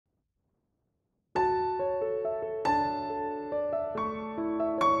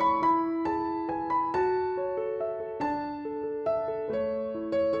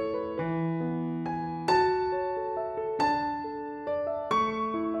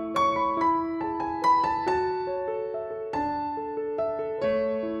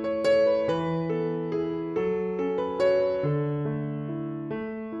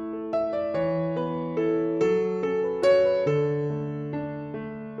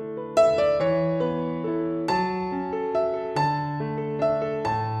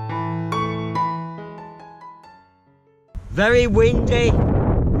Very windy,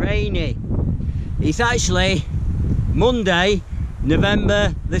 rainy. It's actually Monday,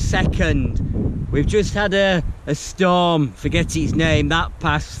 November the 2nd. We've just had a storm, forget its name, that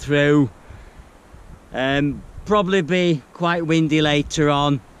passed through. Probably be quite windy later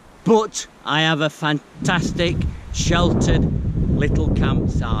on, but I have a fantastic sheltered little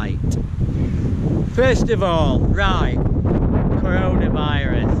campsite. First of all, right,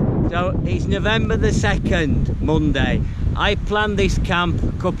 coronavirus. So it's November the 2nd, Monday. I planned this camp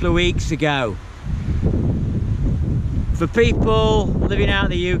a couple of weeks ago. For people living out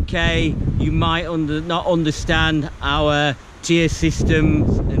in the UK, you might not understand our tier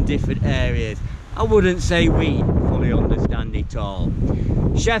systems and different areas. I wouldn't say we fully understand it all.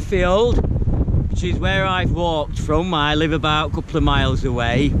 Sheffield, which is where I've walked from, I live about a couple of miles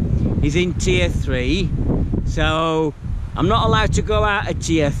away, is in tier 3. So I'm not allowed to go out of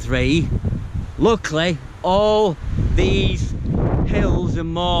tier 3. Luckily, all these hills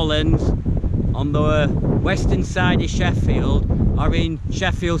and moorlands on the western side of Sheffield are in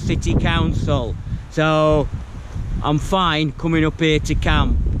Sheffield City Council. So I'm fine coming up here to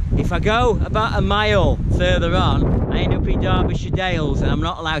camp. If I go about a mile further on, I end up in Derbyshire Dales and I'm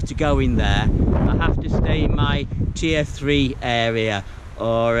not allowed to go in there. I have to stay in my tier 3 area,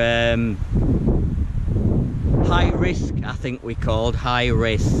 or high risk, I think we called high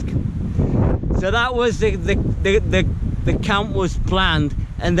risk. So that was the camp was planned,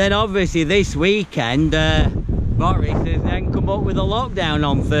 and then obviously this weekend Boris has then come up with a lockdown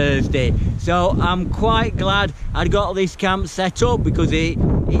on Thursday. So I'm quite glad I'd got this camp set up, because it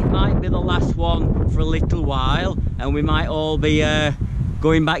might be the last one for a little while, and we might all be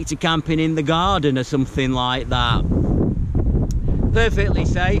going back to camping in the garden or something like that. Perfectly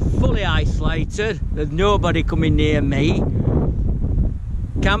safe, fully isolated, there's nobody coming near me.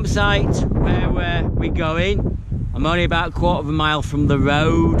 Campsite where we're going, I'm only about a quarter of a mile from the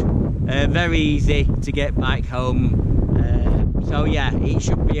road, very easy to get back home. So yeah, it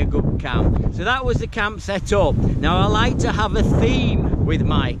should be a good camp. So that was the camp set up. Now I like to have a theme with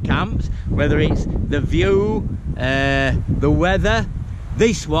my camps, whether it's the view, the weather.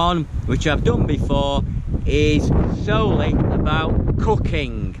 This one, which I've done before, is solely about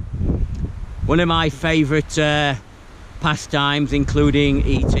cooking. One of my favourite pastimes, including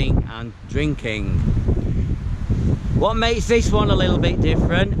eating and drinking. What makes this one a little bit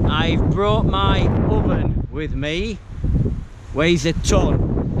different, I've brought my oven with me. Weighs a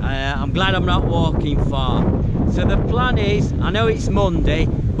ton. I'm glad I'm not walking far. So the plan is, I know it's Monday,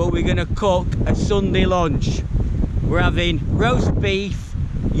 but we're going to cook a Sunday lunch. We're having roast beef,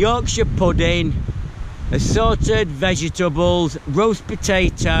 Yorkshire pudding, assorted vegetables, roast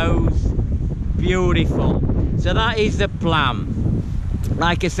potatoes. Beautiful. So that is the plan.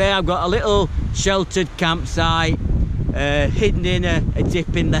 Like I say, I've got a little sheltered campsite hidden in a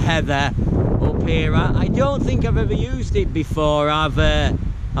dip in the heather up here. I don't think I've ever used it before.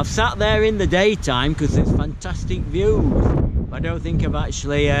 I've sat there in the daytime because it's fantastic views, but I don't think I've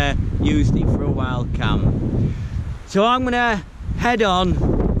actually used it for a wild camp. So I'm gonna head on.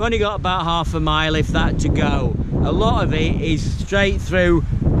 I've only got about half a mile, if that, to go. A lot of it is straight through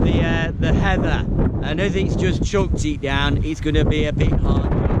the heather, and as it's just chucked it down, it's going to be a bit hard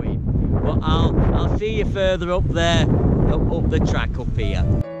going. But I'll see you further up there, up the track up here.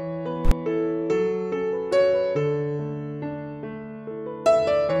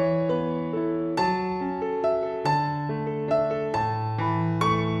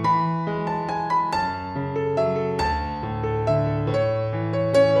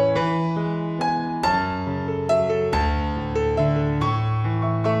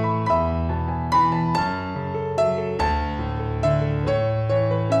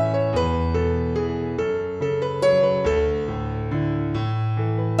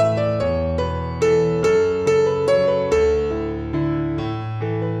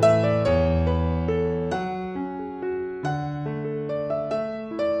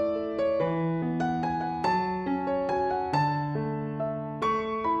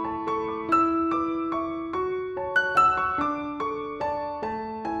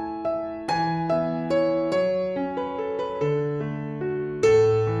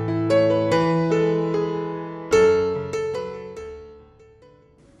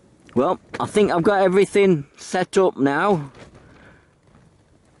 Well, I think I've got everything set up now.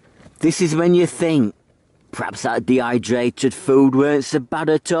 This is when you think, perhaps that dehydrated food weren't so bad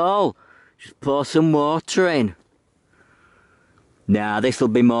at all. Just pour some water in. Now, this will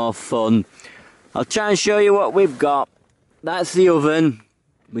be more fun. I'll try and show you what we've got. That's the oven,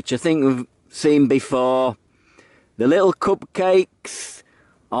 which I think we've seen before. The little cupcakes,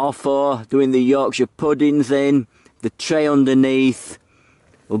 all for doing the Yorkshire puddings in. the tray underneath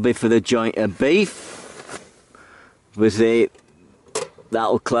will be for the joint of beef. Obviously,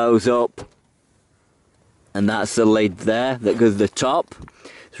 that'll close up, and that's the lid there that goes to the top.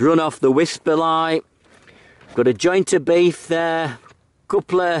 It's run off the whisper light. Got a joint of beef there,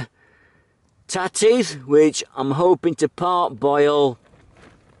 couple of tatties, which I'm hoping to part boil,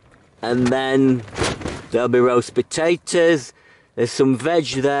 and then there'll be roast potatoes. There's some veg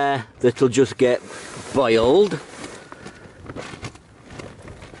there that'll just get boiled.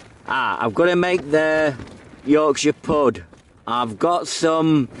 I've got to make the Yorkshire pud. I've got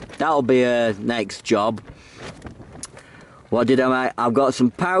some, that'll be a next job. What did I make? I've got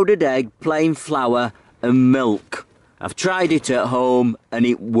some powdered egg, plain flour and milk. I've tried it at home and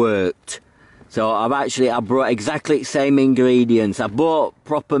it worked. So I brought exactly the same ingredients. I bought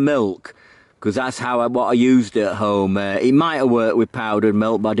proper milk because that's what I used at home. It might have worked with powdered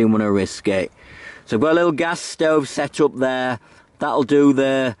milk, but I didn't want to risk it. So I've got a little gas stove set up there. That'll do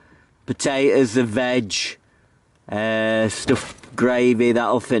the potatoes, the veg, stuffed gravy.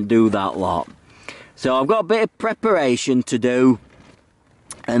 That'll do that lot. So I've got a bit of preparation to do,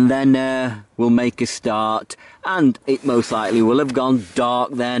 and then we'll make a start. And it most likely will have gone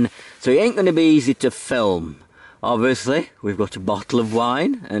dark then, so it ain't going to be easy to film. Obviously, we've got a bottle of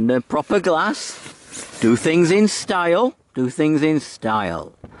wine and a proper glass. Do things in style. Do things in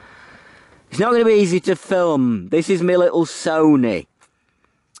style. It's not going to be easy to film. This is my little Sony.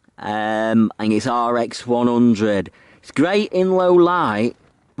 And it's RX100. It's great in low light,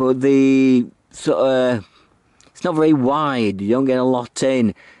 but the it's not very wide. You don't get a lot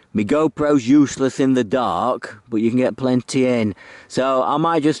in. My GoPro's useless in the dark, but you can get plenty in. So I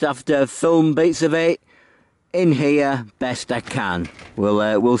might just have to film bits of it in here best I can.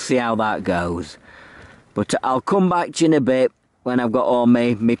 We'll see how that goes. But I'll come back to you in a bit when I've got all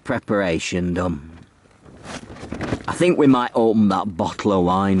my preparation done. I think we might open that bottle of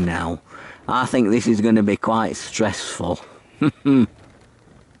wine now. I think this is going to be quite stressful.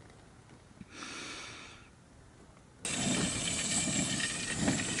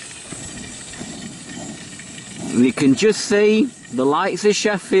 You can just see the lights of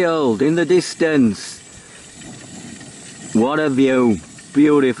Sheffield in the distance. What a view.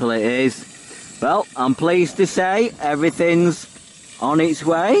 Beautiful it is. Well, I'm pleased to say everything's on its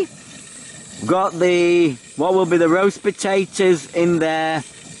way. Got what will be the roast potatoes in there.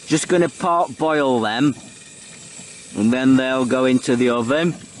 Just going to part boil them, and then they'll go into the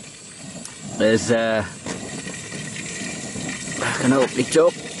oven. There's I can open it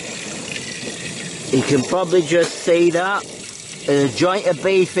up. You can probably just see that. There's a joint of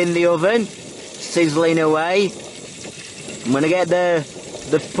beef in the oven, sizzling away. I'm going to get the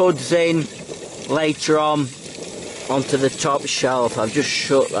puds in later on onto the top shelf. I've just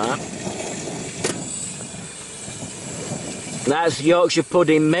shut that. That's Yorkshire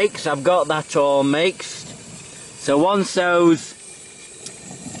pudding mix. I've got that all mixed. So once those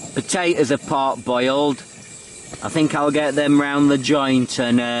potatoes are part boiled, I think I'll get them round the joint,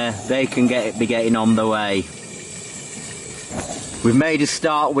 and they can be getting on the way. We've made a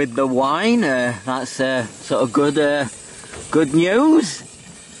start with the wine. That's sort of good news.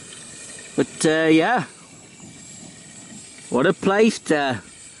 But yeah, what a place to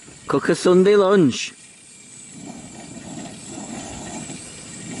cook a Sunday lunch.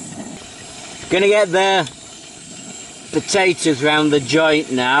 Gonna get the potatoes round the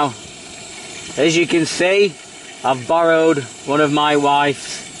joint now. As you can see, I've borrowed one of my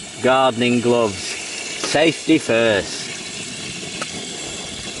wife's gardening gloves. Safety first.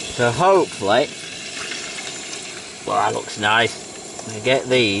 So hopefully, well, that looks nice. I'm gonna get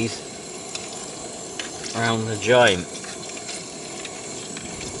these around the joint.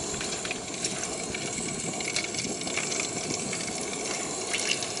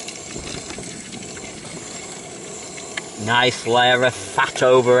 Nice layer of fat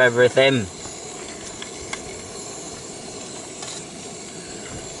over everything.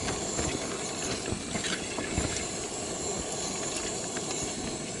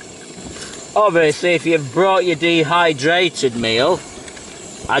 Obviously, if you've brought your dehydrated meal,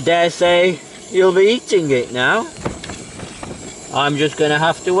 I dare say you'll be eating it now. I'm just going to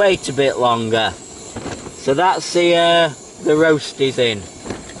have to wait a bit longer. So that's the roasties in.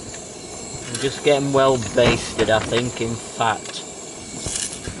 Just get them well basted, I think, in fat.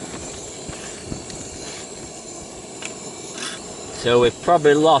 So we've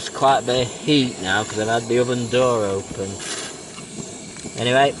probably lost quite a bit of heat now because I've had the oven door open.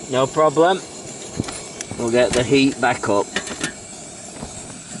 Anyway, no problem. We'll get the heat back up.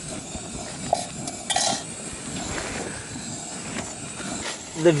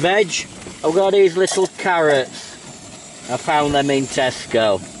 The veg, I've got these little carrots. I found them in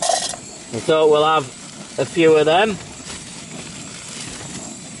Tesco. I thought we'll have a few of them.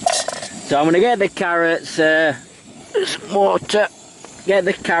 So I'm going to get the carrots, some water, get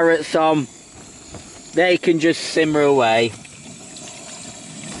the carrots on. They can just simmer away.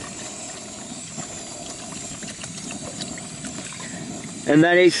 And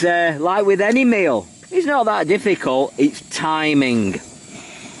then it's like with any meal, it's not that difficult, it's timing.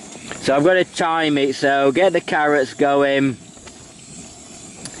 So I've got to time it, so get the carrots going,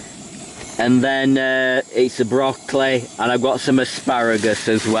 and then it's the broccoli, and I've got some asparagus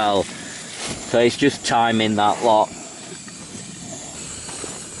as well. So it's just timing that lot.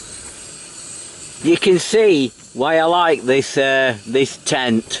 You can see why I like this this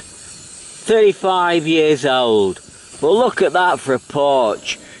tent. 35 years old. But look at that for a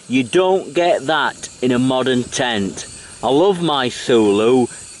porch. You don't get that in a modern tent. I love my Sulu.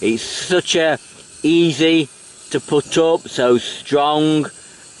 It's such a easy to put up, so strong.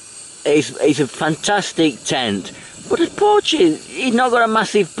 It's a fantastic tent. But a porch you've not got a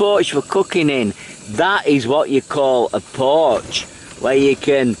massive porch for cooking in. That is what you call a porch, where you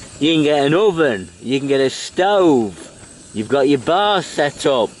can get an oven, you can get a stove, you've got your bar set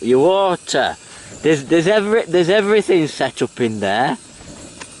up, your water. There's everything set up in there.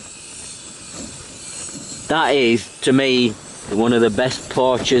 That is, to me, one of the best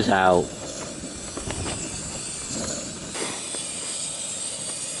porches out.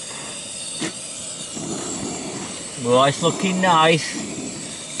 Well, it's looking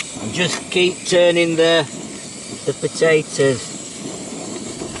nice. And just keep turning the potatoes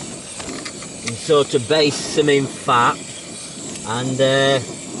and sort of baste them in fat and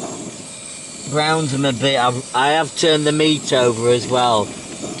browns them a bit. I have turned the meat over as well.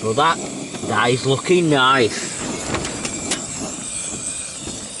 Well, that is looking nice.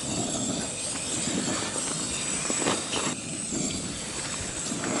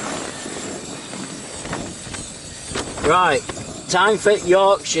 Right, time for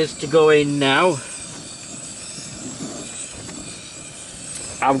Yorkshires to go in now.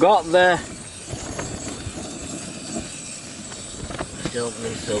 I've got the... Let's open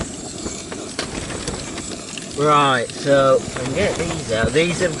this up. Right, so I can get these out.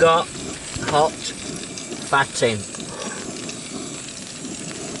 These have got hot fat in.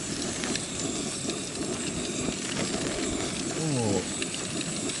 Ooh.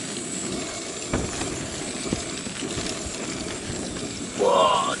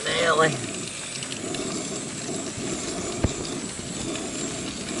 Whoa, nearly.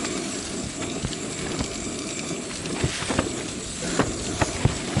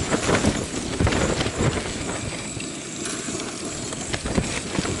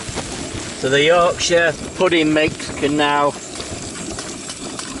 So the Yorkshire pudding mix can now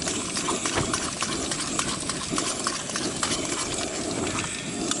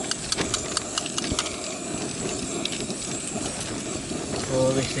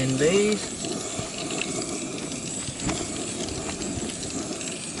pour this in these.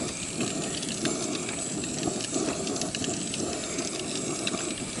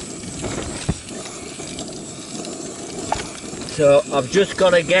 So I've just got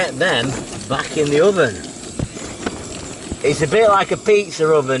to get them back in the oven. It's a bit like a pizza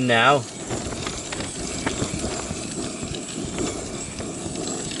oven now.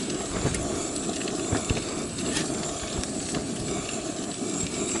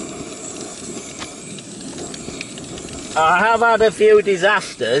 I have had a few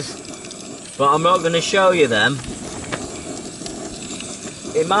disasters, but I'm not going to show you them.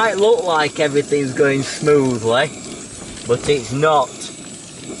 It might look like everything's going smoothly, but it's not.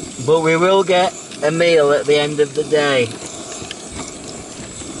 But we will get a meal at the end of the day.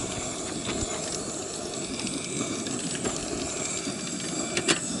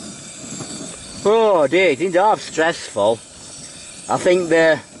 Oh dear, it isn't half stressful. I think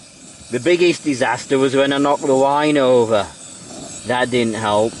the biggest disaster was when I knocked the wine over. That didn't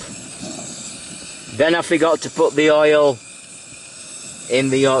help. Then I forgot to put the oil in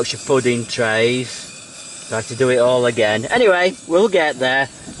the Yorkshire pudding trays. So I have to do it all again. Anyway, we'll get there.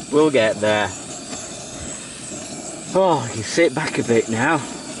 We'll get there. Oh, I can sit back a bit now.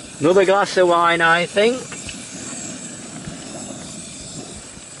 Another glass of wine, I think.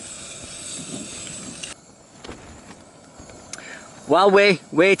 While we're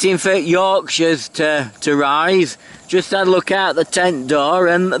waiting for Yorkshires to rise, just had a look out the tent door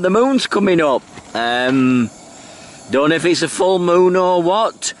and the moon's coming up. Don't know if it's a full moon or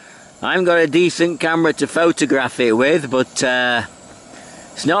what. I haven't got a decent camera to photograph it with, but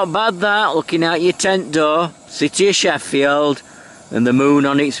it's not bad that, looking out your tent door, city of Sheffield, and the moon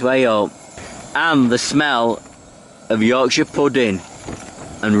on its way up. And the smell of Yorkshire pudding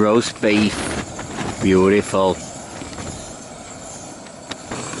and roast beef. Beautiful.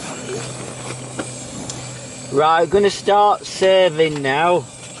 Right, going to start serving now.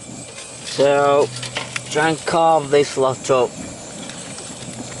 So, try and carve this lot up.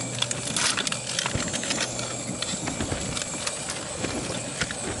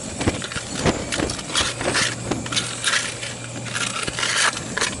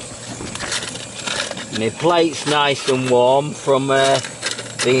 My plate's nice and warm from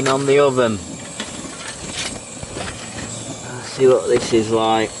being on the oven. Let's see what this is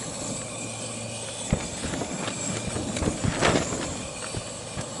like.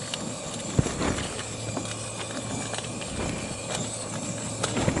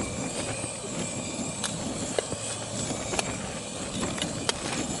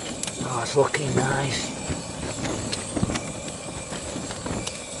 Oh, it's looking nice.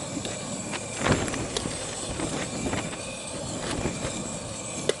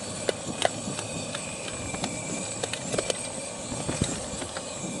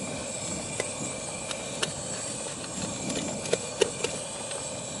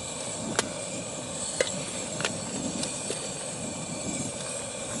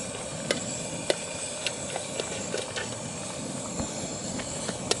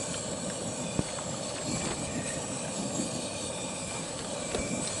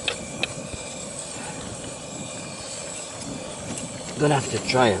 Gonna have to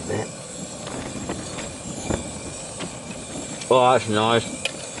try a bit. Oh, that's nice.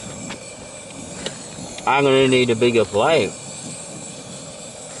 I'm gonna need a bigger plate.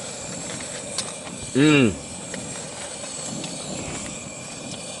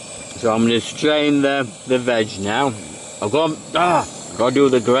 So I'm gonna strain the veg now. I've gotta do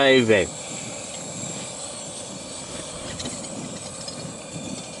the gravy.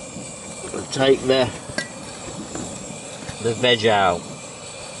 I'll take the veg out.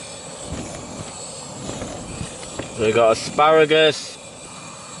 So we got asparagus,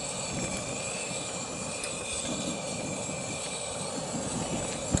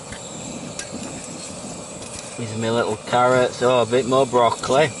 these are my little carrots, oh, a bit more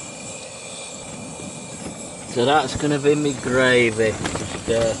broccoli. So that's going to be my gravy.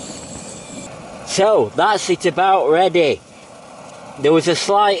 So that's it about ready. There was a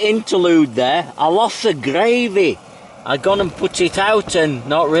slight interlude there. I lost the gravy. I'd gone and put it out and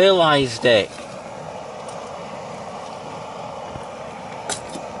not realised it.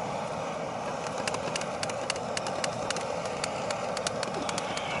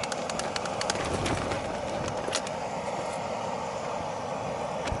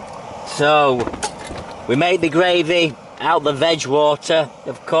 So we made the gravy out the veg water,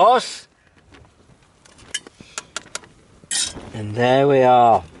 of course. And there we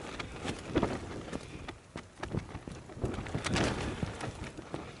are.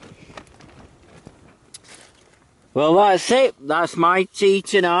 Well, that's it. That's my tea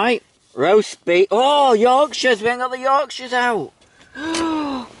tonight. Roast beef. Oh, Yorkshires. We ain't got the Yorkshires out.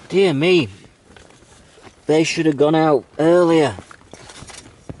 Dear me. They should have gone out earlier.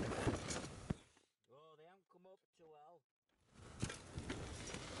 Oh, they haven't come up too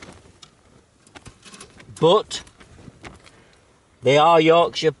well. But they are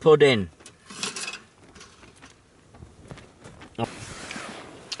Yorkshire pudding.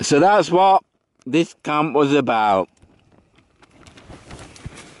 So that's what this camp was about.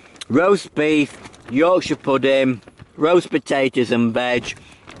 Roast beef, Yorkshire pudding, roast potatoes and veg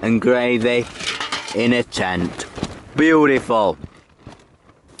and gravy in a tent. Beautiful.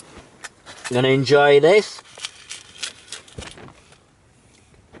 Gonna enjoy this.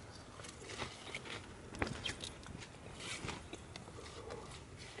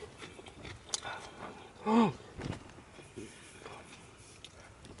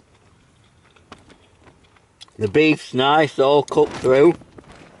 The beef's nice, all cooked through.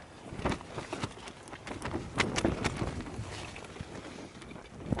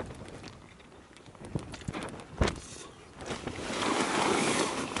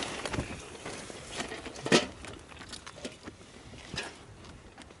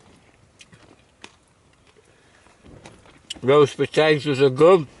 Roast potatoes are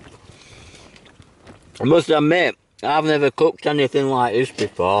good. I must admit, I've never cooked anything like this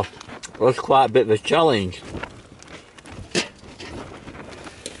before. It was quite a bit of a challenge.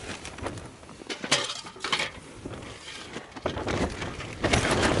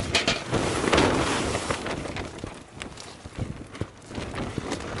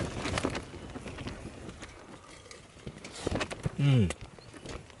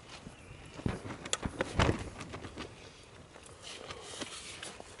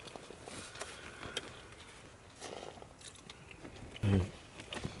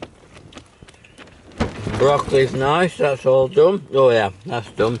 Broccoli's nice, that's all done. Oh yeah,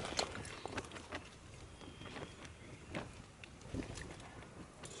 that's done.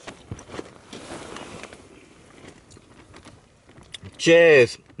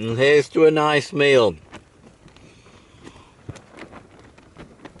 Cheers, and here's to a nice meal.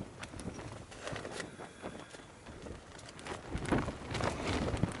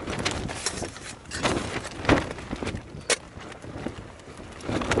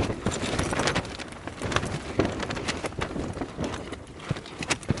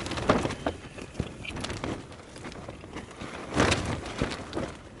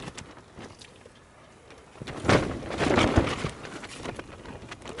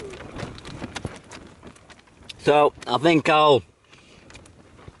 So, I think I'll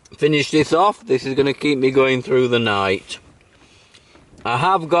finish this off. This is going to keep me going through the night. I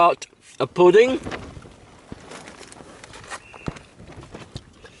have got a pudding,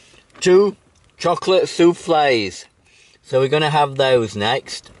 2 chocolate soufflés. So we're going to have those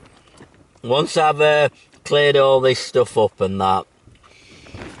next. Once I've cleared all this stuff up and that.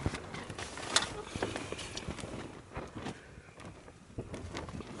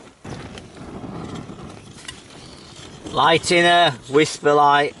 Lighting a whisper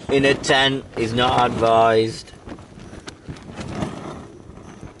light in a tent is not advised.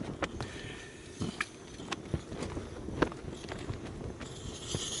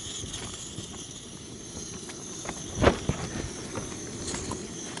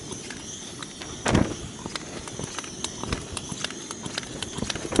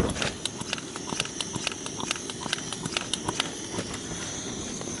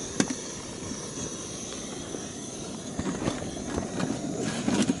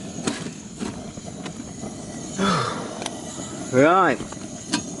 Right,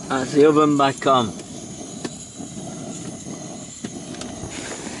 that's the oven back on.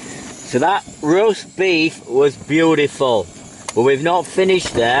 So that roast beef was beautiful, but we've not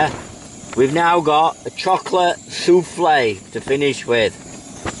finished there. We've now got a chocolate souffle to finish with.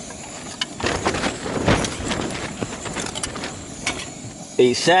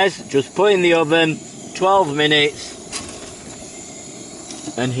 It says just put in the oven 12 minutes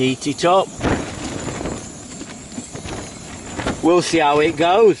and heat it up. We'll see how it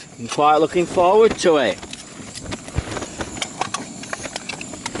goes. I'm quite looking forward to it.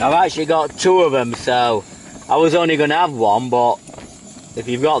 I've actually got 2 of them, so I was only going to have one, but if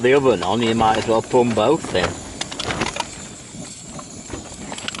you've got the oven on, you might as well put them both in.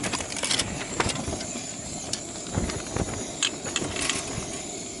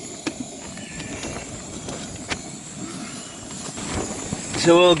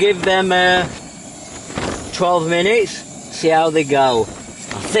 So we'll give them 12 minutes, see how they go.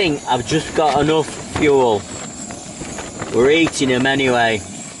 I think I've just got enough fuel. We're eating them anyway.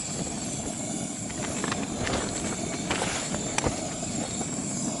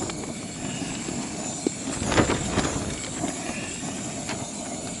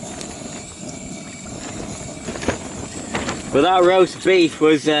 But that roast beef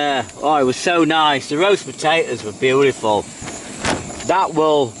was, oh, it was so nice. The roast potatoes were beautiful. That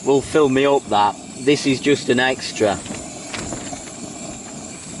will fill me up, that. This is just an extra.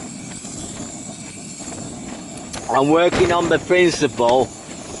 I'm working on the principle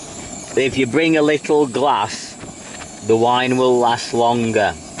that if you bring a little glass, the wine will last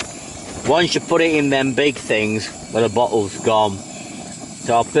longer. Once you put it in them big things, well, the bottle's gone.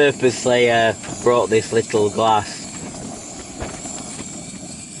 So I purposely brought this little glass.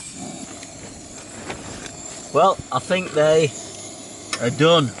 Well, I think they are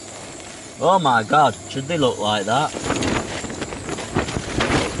done. Oh my god, should they look like that?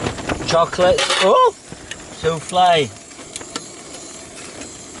 Chocolate, oh, souffle.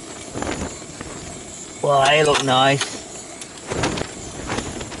 Well, they look nice.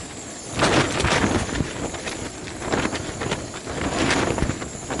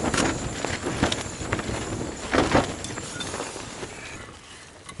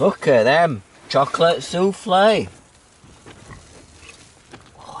 Look at them, chocolate souffle.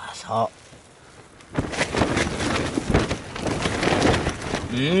 Oh, that's hot.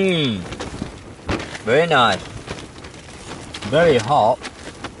 Mmm, very nice. Very hot.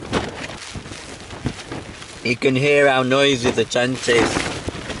 You can hear how noisy the tent is.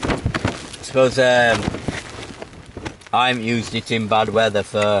 I suppose I haven't used it in bad weather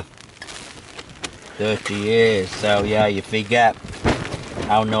for 30 years, so yeah, you forget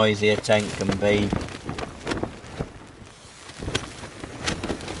how noisy a tent can be.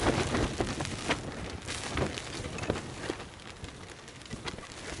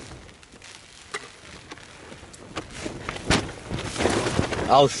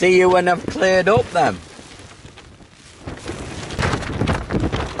 I'll see you when I've cleared up then.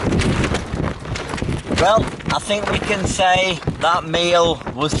 Well, I think we can say that meal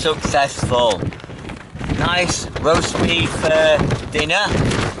was successful. Nice roast beef dinner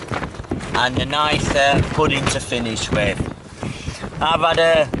and a nice pudding to finish with. I've had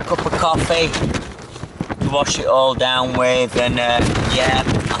a cup of coffee to wash it all down with, and yeah,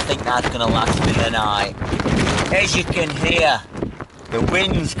 I think that's going to last me the night. As you can hear, the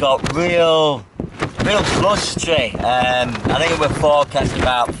wind's got real blustery. I think we're forecast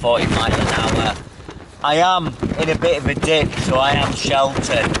about 40 miles an hour. I am in a bit of a dip, so I am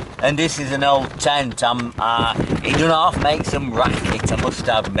sheltered, and this is an old tent. It does not make some racket, I must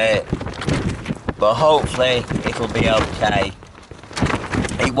admit, but hopefully it'll be okay.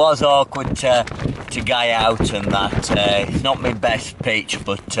 It was awkward to guy out and that. It's not my best pitch,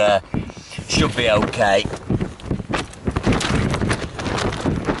 but should be okay.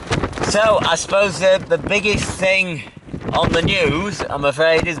 So I suppose the biggest thing on the news, I'm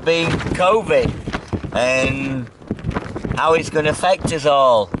afraid, has been COVID and how it's going to affect us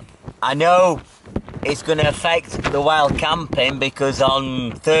all. I know it's going to affect the wild camping, because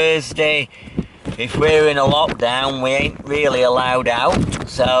on Thursday, if we're in a lockdown, we ain't really allowed out.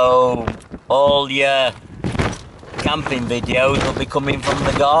 So all your camping videos will be coming from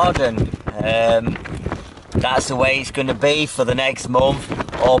the garden. That's the way it's going to be for the next month,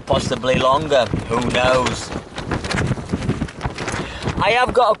 or possibly longer, who knows. I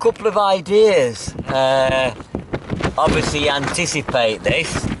have got a couple of ideas. Obviously anticipate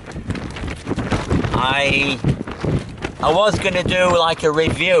this. I was going to do like a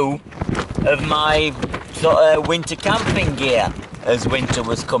review of my sort of winter camping gear as winter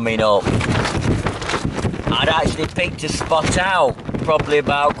was coming up. I'd actually picked a spot out, probably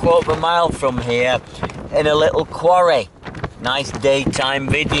about a quarter of a mile from here, in a little quarry. Nice daytime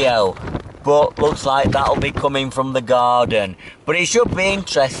video, but looks like that'll be coming from the garden. But it should be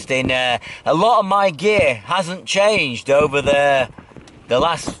interesting. A lot of my gear hasn't changed over the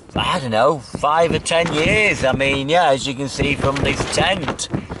last, I don't know, 5 or 10 years. I mean, yeah, as you can see from this tent.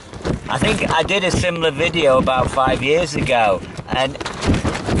 I think I did a similar video about 5 years ago, and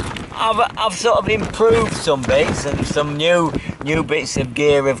I've sort of improved some bits, and some new bits of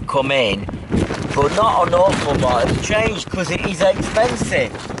gear have come in, but not an awful lot has changed, because it is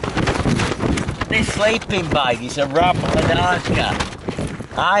expensive. This sleeping bag is a Rabblanarka.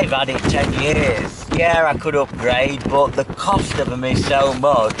 I've had it 10 years. Yeah, I could upgrade, but the cost of them is so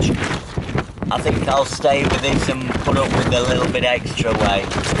much. I think I'll stay with this and put up with a little bit extra weight.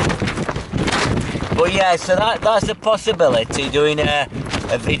 But yeah, so that's a possibility, doing a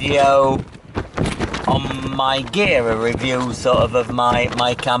video on my gear, a review sort of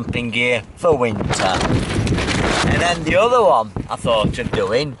my camping gear for winter. And then the other one I thought of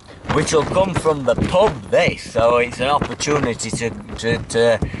doing, which will come from the pub, this, so it's an opportunity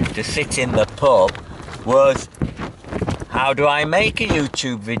to sit in the pub, was how do I make a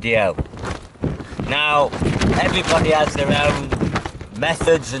YouTube video? Now, everybody has their own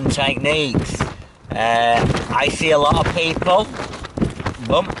methods and techniques. I see a lot of people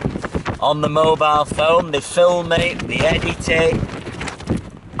on the mobile phone, they film it, they edit it.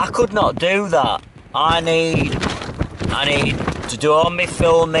 I could not do that. I need to do all my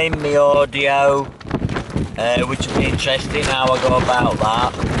filming, my audio, which will be interesting how I go about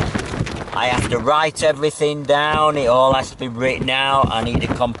that. I have to write everything down, it all has to be written out. I need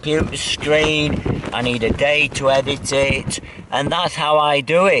a computer screen, I need a day to edit it, and that's how I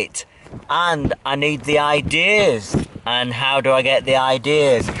do it. And I need the ideas, and how do I get the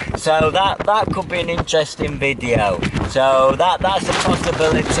ideas? So that could be an interesting video. So that's a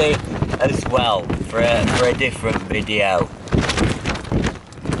possibility as well for a different video.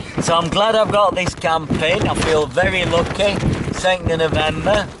 So I'm glad I've got this camping. I feel very lucky. 2nd of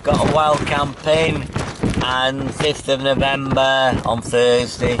November, got a wild camping, and 5th of November on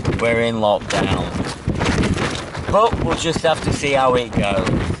Thursday, we're in lockdown. But we'll just have to see how it goes.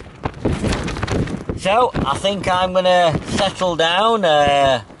 So I think I'm gonna settle down.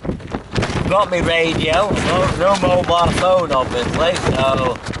 Got my radio, no mobile phone obviously,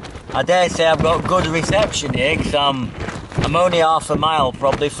 so I dare say I've got good reception here, because I'm only half a mile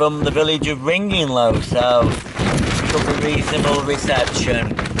probably from the village of Ringinglow, so should be reasonable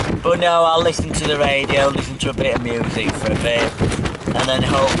reception. But no, I'll listen to the radio, listen to a bit of music for a bit, and then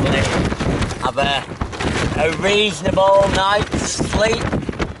hopefully have a reasonable night's sleep.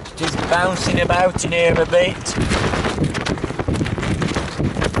 Just bouncing about in here a bit.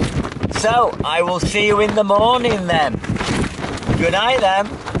 So, I will see you in the morning then. Good night then.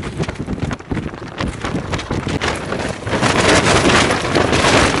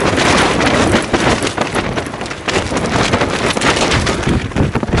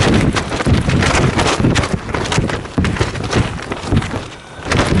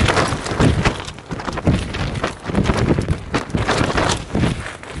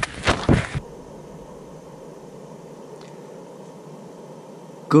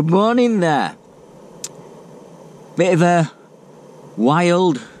 Good morning there. Bit of a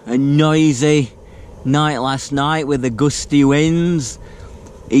wild and noisy night last night with the gusty winds.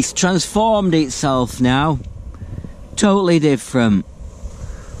 It's transformed itself now. Totally different.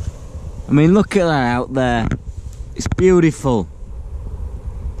 I mean, look at that out there. It's beautiful.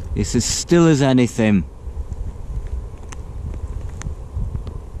 It's as still as anything.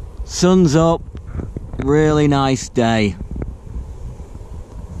 Sun's up. Really nice day.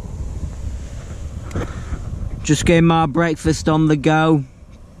 Just getting my breakfast on the go.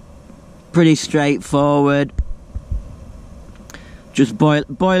 Pretty straightforward. Just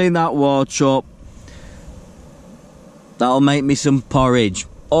boiling that water up. That'll make me some porridge.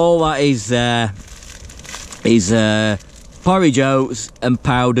 All that is there is porridge oats and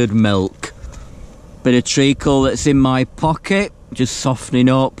powdered milk. Bit of treacle that's in my pocket, just softening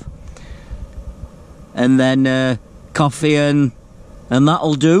up. And then coffee and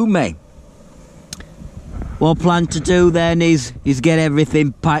that'll do me. What I plan to do then is get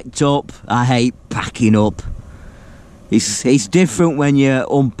everything packed up. I hate packing up. It's different when you're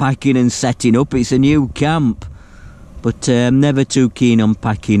unpacking and setting up. It's a new camp. But I'm never too keen on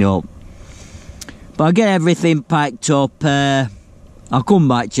packing up. But I'll get everything packed up. I'll come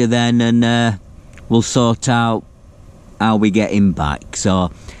back to you then and we'll sort out how we're getting back.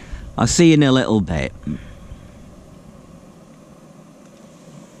 So I'll see you in a little bit.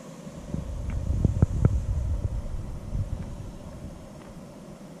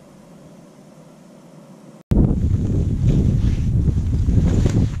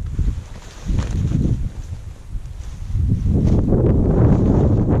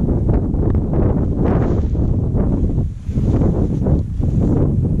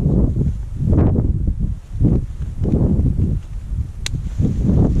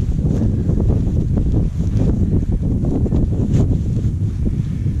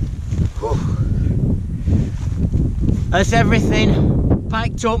 That's everything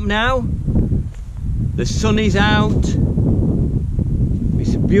packed up now. The sun is out.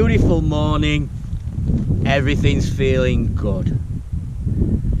 It's a beautiful morning. Everything's feeling good.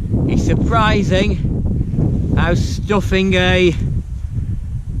 It's surprising how stuffing a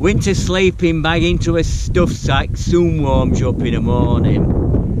winter sleeping bag into a stuff sack soon warms you up in the morning.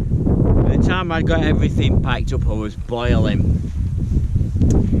 By the time I got everything packed up, I was boiling.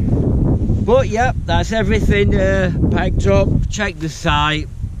 But yep, that's everything packed up. Check the site.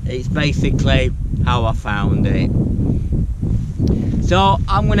 It's basically how I found it. So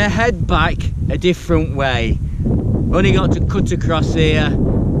I'm going to head back a different way. Only got to cut across here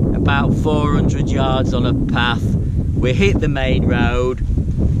about 400 yards on a path. We hit the main road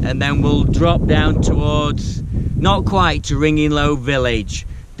and then we'll drop down towards, not quite to Ringing Low village.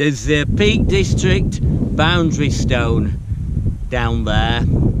 There's the Peak District boundary stone down there.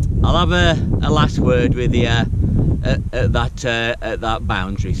 I'll have a last word with you at that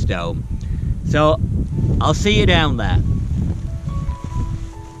boundary stone. So I'll see you down there.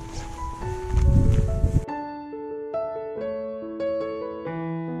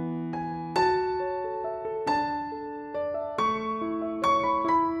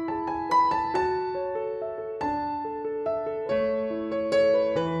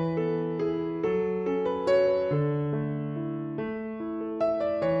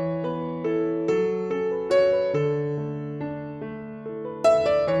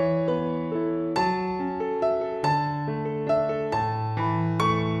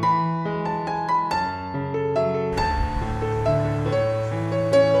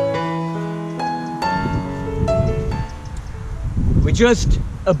 We're just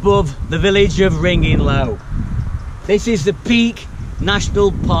above the village of Ringing Low. This is the Peak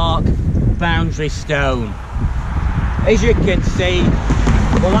National Park boundary stone. As you can see,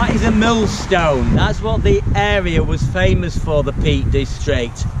 well, that is a millstone. That's what the area was famous for, the Peak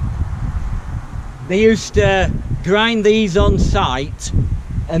District. They used to grind these on site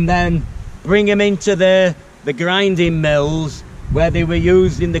and then bring them into the grinding mills where they were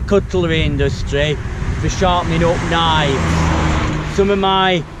used in the cutlery industry for sharpening up knives. Some of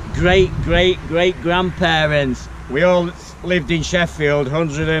my great-great-great-grandparents, we all lived in Sheffield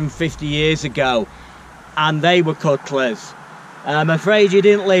 150 years ago, and they were cutlers. I'm afraid you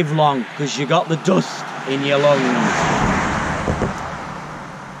didn't live long because you got the dust in your lungs.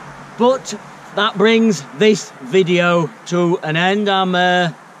 But that brings this video to an end, I'm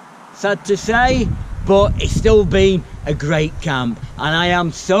sad to say, but it's still been a great camp, and I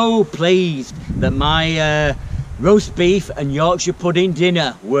am so pleased that my roast beef and Yorkshire pudding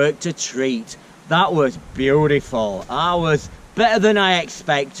dinner worked a treat. That was beautiful. I was better than I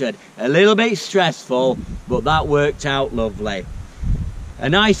expected. A little bit stressful, but that worked out lovely. A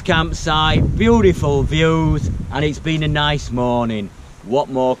nice campsite, beautiful views, and it's been a nice morning. What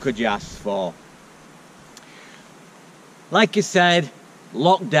more could you ask for? Like I said,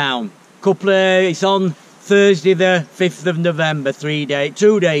 lockdown. It's on Thursday the 5th of November,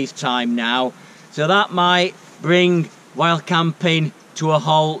 2 days time now. So that might bring wild camping to a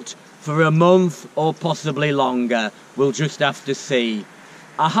halt for a month or possibly longer. We'll just have to see.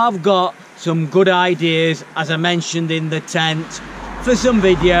 I have got some good ideas, as I mentioned in the tent, for some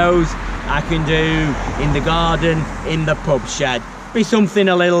videos I can do in the garden, in the pub shed. Be something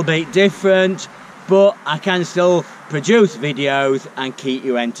a little bit different, but I can still produce videos and keep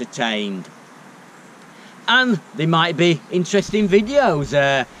you entertained. And they might be interesting videos.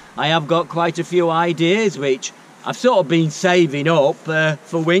 I have got quite a few ideas which I've sort of been saving up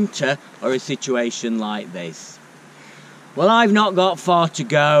for winter or a situation like this. Well, I've not got far to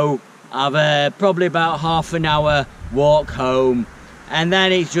go. I've probably about half an hour walk home, and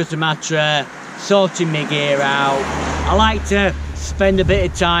then it's just a matter of sorting my gear out. I like to spend a bit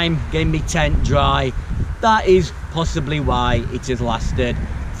of time getting my tent dry. That is possibly why it has lasted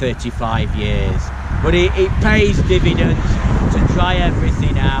 35 years. But it pays dividends to dry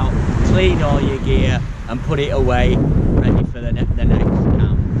everything out, clean all your gear and put it away ready for the next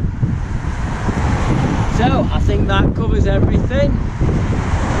camp. So I think that covers everything.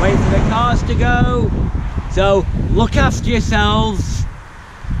 Wait for the cars to go. So look after yourselves.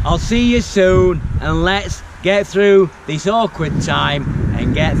 I'll see you soon, and let's get through this awkward time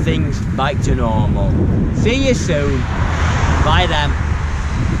and get things back to normal. See you soon. Bye then.